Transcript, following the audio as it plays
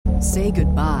Say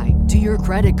goodbye to your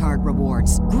credit card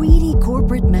rewards. Greedy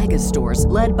corporate mega stores,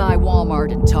 led by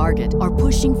Walmart and Target, are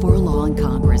pushing for a law in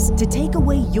Congress to take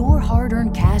away your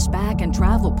hard-earned cash back and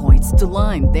travel points to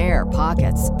line their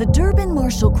pockets. The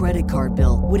Durbin-Marshall credit card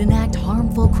bill would enact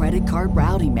harmful credit card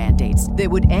routing mandates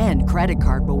that would end credit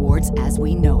card rewards as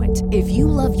we know it. If you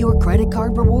love your credit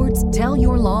card rewards, tell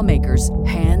your lawmakers,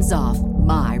 hands off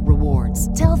my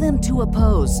rewards. Tell them to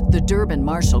oppose the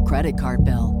Durbin-Marshall credit card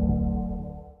bill.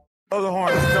 Blow the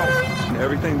horn, let's go.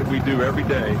 Everything that we do every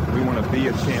day, we want to be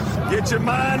a champion. Get your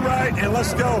mind right and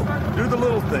let's go. Do the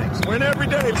little things. Win every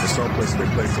day. It's someplace they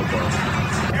play football.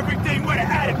 Everything with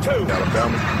an attitude.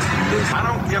 Alabama, I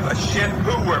don't give a shit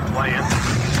who we're playing.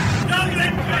 None of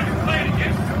them players playing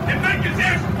against and make his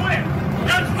ass quit.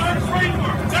 That's our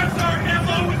framework. That's our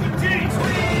MO with the team.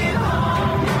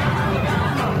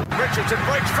 Richardson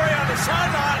breaks free on the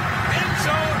sideline. End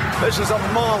zone. This is a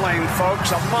mauling,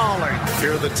 folks, a mauling.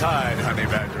 Fear the tide, honey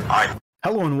badger.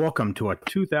 Hello and welcome to a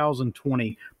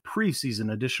 2020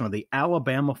 preseason edition of the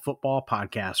Alabama Football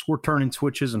Podcast. We're turning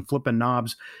switches and flipping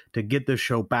knobs to get this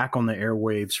show back on the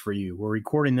airwaves for you. We're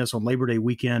recording this on Labor Day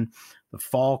weekend. The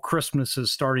fall Christmas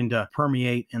is starting to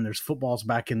permeate and there's footballs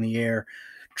back in the air.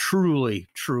 Truly,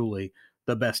 truly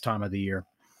the best time of the year.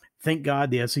 Thank God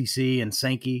the SEC and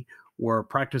Sankey were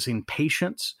practicing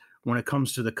patience when it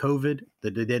comes to the COVID,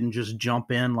 that they didn't just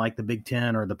jump in like the Big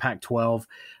Ten or the Pac-12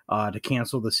 to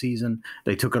cancel the season.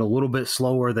 They took it a little bit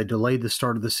slower. They delayed the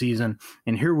start of the season.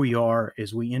 And here we are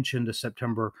as we inch into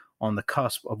September on the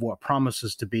cusp of what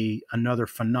promises to be another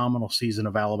phenomenal season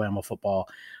of Alabama football.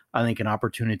 I think an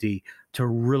opportunity to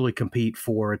really compete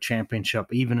for a championship,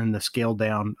 even in the scaled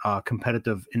down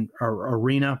competitive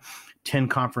arena. 10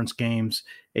 conference games.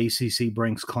 ACC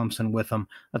brings Clemson with them.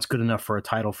 That's good enough for a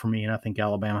title for me, and I think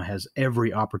Alabama has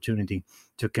every opportunity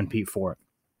to compete for it.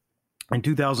 In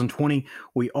 2020,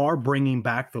 we are bringing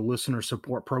back the listener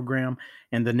support program,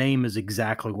 and the name is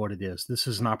exactly what it is. This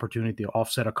is an opportunity to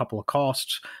offset a couple of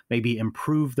costs, maybe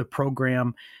improve the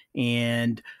program,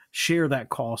 and share that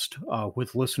cost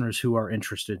with listeners who are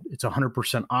interested. It's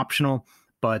 100% optional,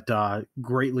 but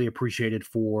greatly appreciated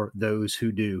for those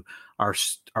who do.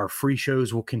 Our free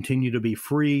shows will continue to be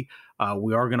free.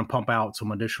 We are going to pump out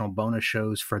some additional bonus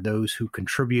shows for those who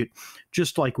contribute,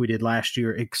 just like we did last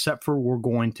year, except for we're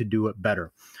going to do it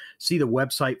better. See the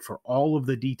website for all of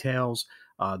the details.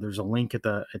 There's a link at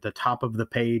the top of the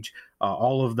page,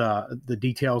 all of the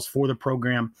details for the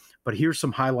program. But here's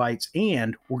some highlights,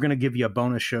 and we're going to give you a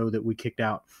bonus show that we kicked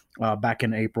out back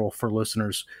in April for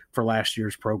listeners for last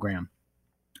year's program.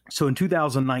 So in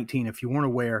 2019, if you weren't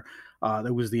aware,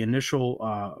 that was the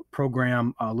initial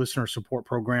program, listener support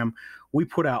program. We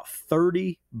put out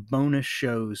 30 bonus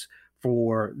shows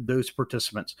for those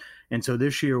participants. And so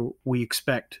this year we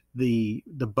expect the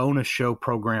bonus show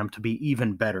program to be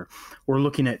even better. We're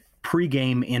looking at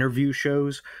pregame interview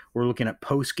shows. We're looking at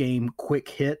postgame quick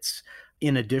hits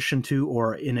in addition to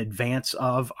or in advance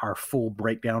of our full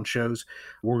breakdown shows.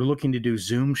 We're looking to do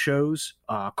Zoom shows,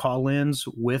 call-ins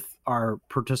with our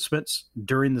participants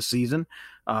during the season.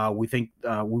 We think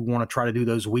we want to try to do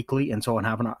those weekly, and so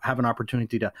have an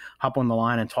opportunity to hop on the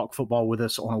line and talk football with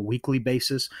us on a weekly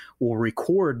basis. We'll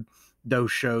record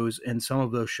those shows, and some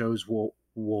of those shows will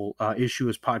issue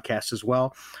as podcasts as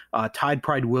well. Tide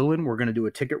Pride Willin', we're going to do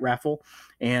a ticket raffle.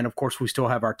 And of course, we still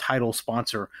have our title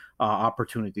sponsor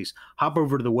opportunities. Hop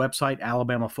over to the website,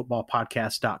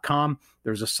 alabamafootballpodcast.com.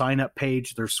 There's a sign-up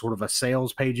page. There's sort of a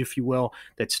sales page, if you will,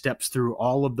 that steps through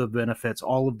all of the benefits,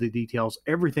 all of the details,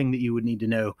 everything that you would need to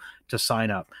know to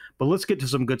sign up. But let's get to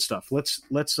some good stuff. Let's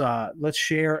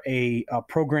share a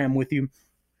program with you.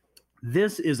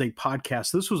 This is a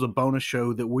podcast. This was a bonus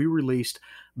show that we released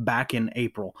back in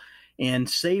April. And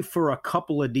save for a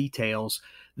couple of details,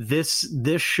 this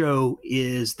show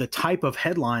is the type of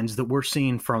headlines that we're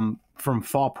seeing from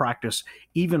fall practice,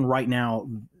 even right now,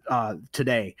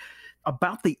 today.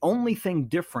 About the only thing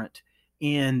different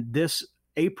in this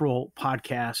April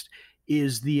podcast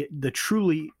is the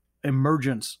truly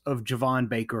emergence of Javon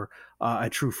Baker, a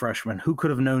true freshman. Who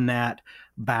could have known that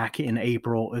back in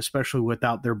April, especially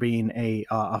without there being a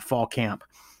fall camp?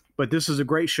 But this is a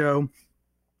great show.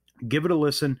 Give it a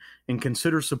listen and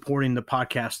consider supporting the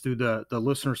podcast through the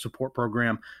listener support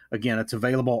program. Again, it's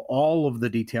available. All of the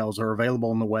details are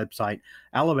available on the website,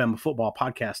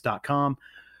 alabamafootballpodcast.com.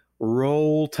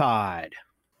 Roll Tide.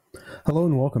 Hello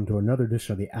and welcome to another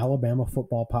edition of the Alabama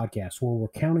Football Podcast, where we're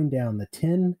counting down the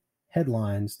 10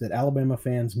 headlines that Alabama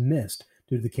fans missed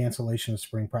due to the cancellation of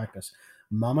spring practice.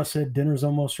 Mama said dinner's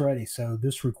almost ready, so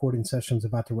this recording session is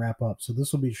about to wrap up. So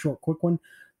this will be a short, quick one.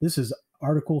 This is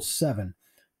Article 7.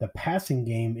 the passing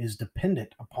game is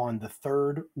dependent upon the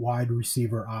third wide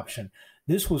receiver option.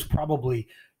 This was probably,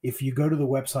 if you go to the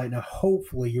website now,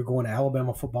 hopefully you're going to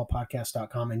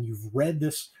alabamafootballpodcast.com and you've read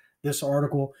this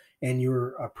article and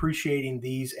you're appreciating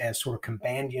these as sort of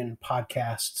companion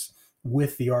podcasts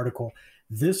with the article.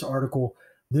 This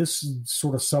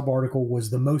sort of sub-article was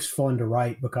the most fun to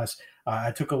write because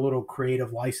I took a little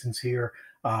creative license here.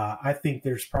 I think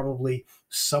there's probably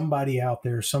somebody out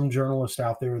there, some journalist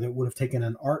out there that would have taken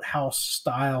an art house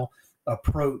style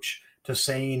approach to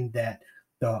saying that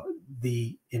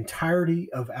the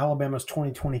entirety of Alabama's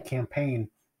 2020 campaign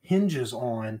hinges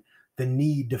on the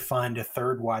need to find a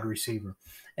third wide receiver.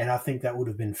 And I think that would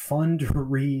have been fun to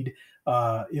read,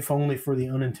 if only for the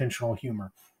unintentional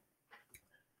humor.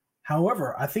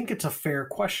 However, I think it's a fair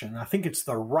question. I think it's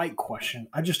the right question.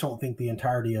 I just don't think the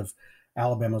entirety of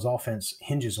Alabama's offense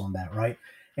hinges on that, right?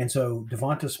 And so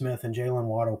Devonta Smith and Jalen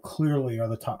Waddle clearly are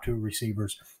the top two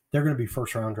receivers. They're going to be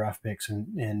first-round draft picks in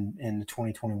the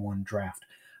 2021 draft.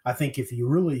 I think if you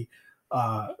really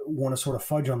want to sort of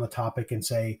fudge on the topic and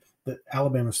say that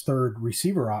Alabama's third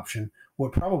receiver option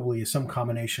would probably is some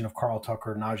combination of Carl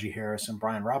Tucker, Najee Harris, and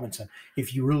Brian Robinson,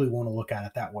 if you really want to look at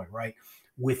it that way, right?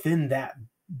 Within that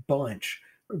bunch,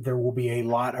 there will be a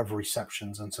lot of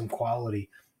receptions and some quality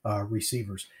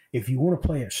receivers. If you want to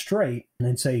play it straight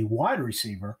and say wide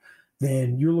receiver,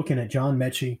 then you're looking at John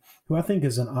Mechie, who I think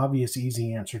is an obvious,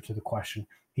 easy answer to the question.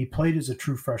 He played as a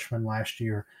true freshman last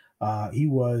year. He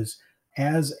was,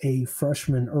 as a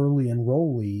freshman early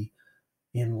enrollee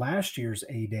in last year's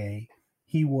A-Day,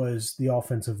 he was the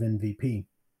offensive MVP.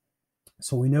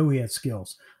 So we know he had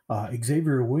skills.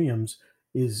 Xavier Williams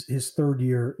is his third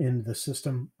year in the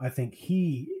system. I think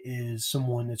he is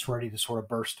someone that's ready to sort of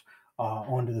burst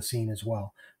onto the scene as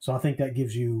well. So I think that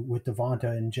gives you, with Devonta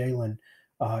and Jalen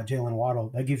Waddle,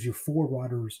 that gives you four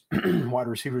wide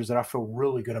receivers that I feel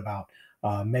really good about,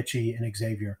 Mechie and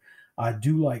Xavier. I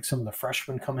do like some of the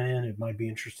freshmen coming in. It might be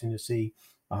interesting to see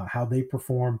how they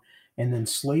perform. And then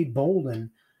Slade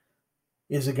Bolden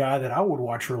is a guy that I would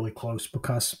watch really close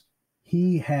because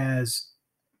he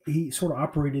sort of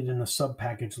operated in a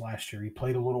sub-package last year. He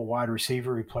played a little wide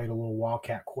receiver. He played a little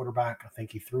wildcat quarterback. I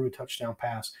think he threw a touchdown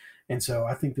pass. And so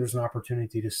I think there's an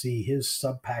opportunity to see his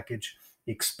sub-package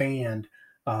expand.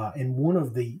 And one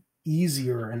of the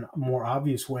easier and more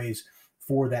obvious ways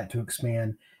for that to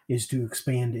expand is to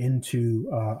expand into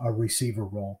a receiver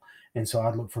role. And so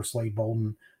I'd look for Slade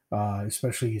Bolden,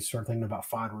 especially you start thinking about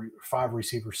five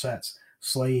receiver sets.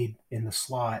 Slade in the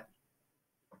slot,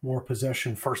 more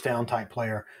possession, first down type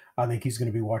player. I think he's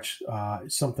going to be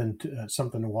something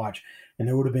to watch. And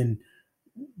there would have been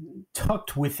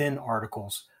tucked within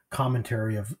articles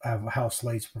commentary of how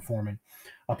Slade's performing.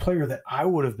 A player that I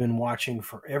would have been watching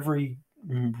for every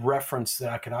reference that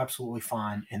I could absolutely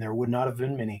find, and there would not have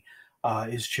been many,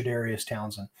 is Chadarius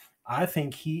Townsend. I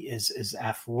think he is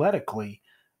athletically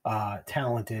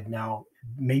talented. Now,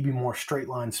 maybe more straight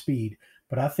line speed,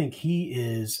 but I think he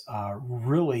is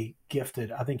really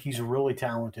gifted. I think he's really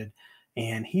talented,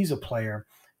 and he's a player.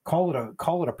 Call it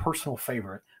a personal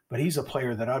favorite, but he's a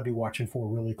player that I'd be watching for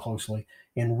really closely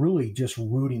and really just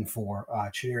rooting for,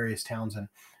 Chadarius Townsend,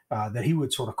 that he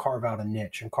would sort of carve out a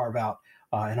niche and carve out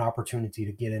an opportunity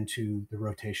to get into the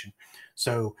rotation.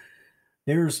 So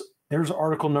there's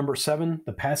article number 7,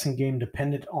 the passing game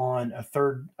dependent on a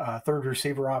third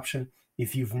receiver option.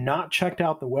 If you've not checked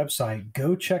out the website,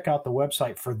 go check out the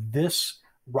website for this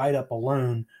write-up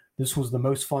alone. This was the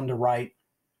most fun to write,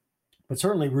 but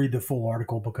certainly read the full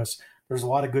article because there's a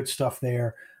lot of good stuff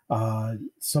there,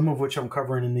 some of which I'm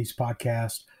covering in these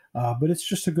podcasts, but it's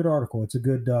just a good article. It's a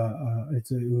good,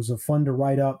 it was a fun to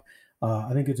write up.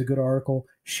 I think it's a good article.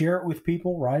 Share it with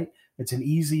people, right? It's an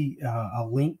easy, a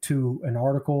link to an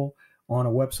article on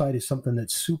a website is something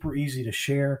that's super easy to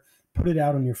share. Put it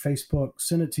out on your Facebook,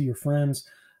 send it to your friends,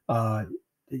 and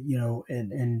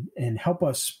help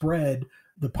us spread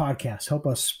the podcast, help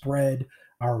us spread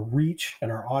our reach and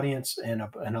our audience, and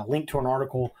a link to an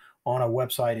article on a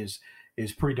website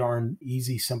is pretty darn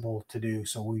easy, simple to do.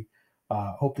 So we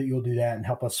hope that you'll do that and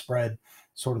help us spread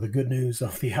sort of the good news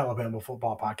of the Alabama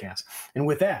Football Podcast. And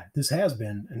with that, this has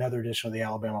been another edition of the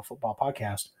Alabama Football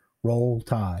Podcast. Roll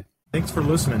Tide. Thanks for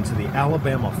listening to the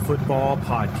Alabama Football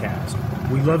Podcast.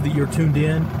 We love that you're tuned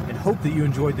in and hope that you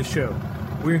enjoyed the show.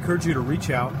 We encourage you to reach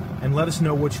out and let us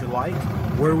know what you like,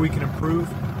 where we can improve,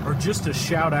 or just to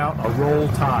shout out a Roll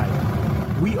Tide.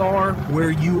 We are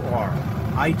where you are.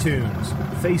 iTunes,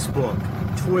 Facebook,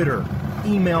 Twitter,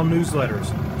 email newsletters,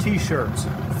 t-shirts,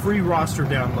 free roster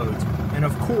downloads, and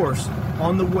of course,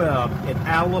 on the web at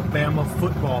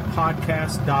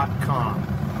alabamafootballpodcast.com.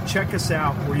 Check us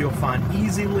out where you'll find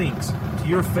easy links to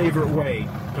your favorite way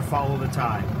to follow the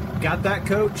Tide. Got that,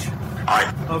 Coach?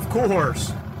 Aye. Of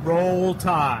course. Roll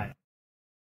Tide.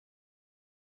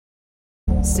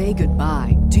 Say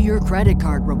goodbye to your credit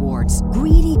card rewards.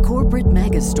 Greedy corporate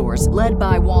mega stores, led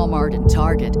by Walmart and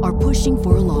Target, are pushing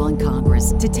for a law in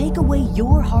Congress to take away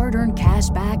your hard-earned cash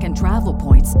back and travel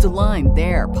points to line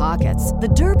their pockets. The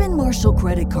Durbin-Marshall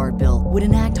credit card bill would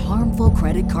enact harmful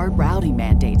credit card routing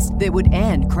mandates that would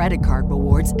end credit card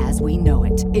rewards as we know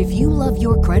it. If you love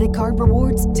your credit card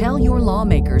rewards, tell your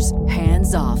lawmakers,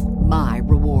 hands off my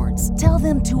rewards. Tell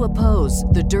them to oppose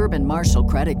the Durbin-Marshall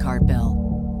credit card bill.